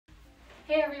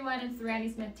Hey everyone, it's the Randy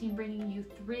Smith team bringing you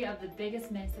 3 of the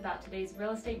biggest myths about today's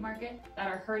real estate market that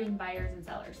are hurting buyers and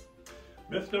sellers.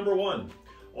 Myth number 1,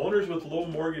 owners with low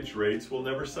mortgage rates will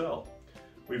never sell.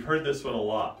 We've heard this one a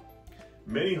lot.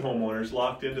 Many homeowners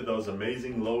locked into those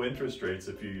amazing low interest rates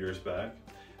a few years back,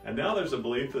 and now there's a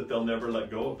belief that they'll never let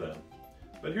go of them.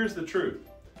 But here's the truth,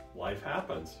 life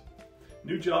happens.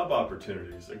 New job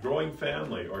opportunities, a growing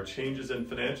family, or changes in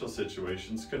financial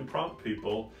situations can prompt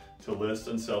people to list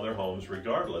and sell their homes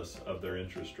regardless of their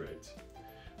interest rates.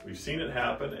 We've seen it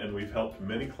happen, and we've helped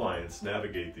many clients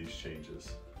navigate these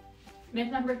changes.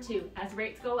 Myth number 2, as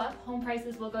rates go up, home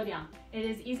prices will go down. It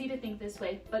is easy to think this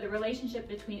way, but the relationship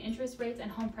between interest rates and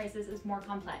home prices is more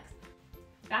complex.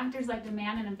 Factors like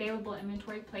demand and available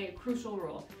inventory play a crucial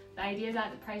role. The idea that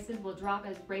the prices will drop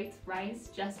as rates rise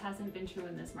just hasn't been true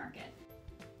in this market.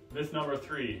 Myth number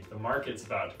 3, the market's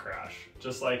about to crash,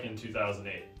 just like in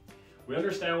 2008. We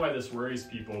understand why this worries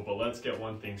people, but let's get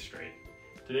one thing straight.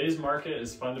 Today's market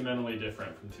is fundamentally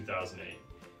different from 2008.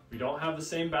 We don't have the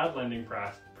same bad lending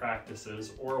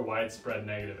practices or widespread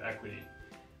negative equity.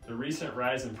 The recent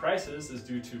rise in prices is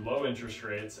due to low interest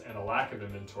rates and a lack of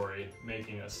inventory,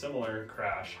 making a similar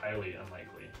crash highly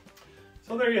unlikely.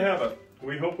 So there you have it.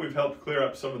 We hope we've helped clear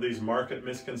up some of these market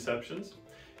misconceptions.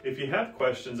 If you have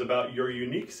questions about your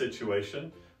unique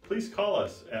situation, please call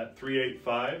us at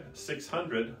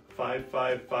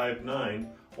 385-600-5559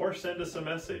 or send us a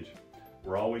message.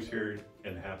 We're always here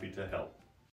and happy to help.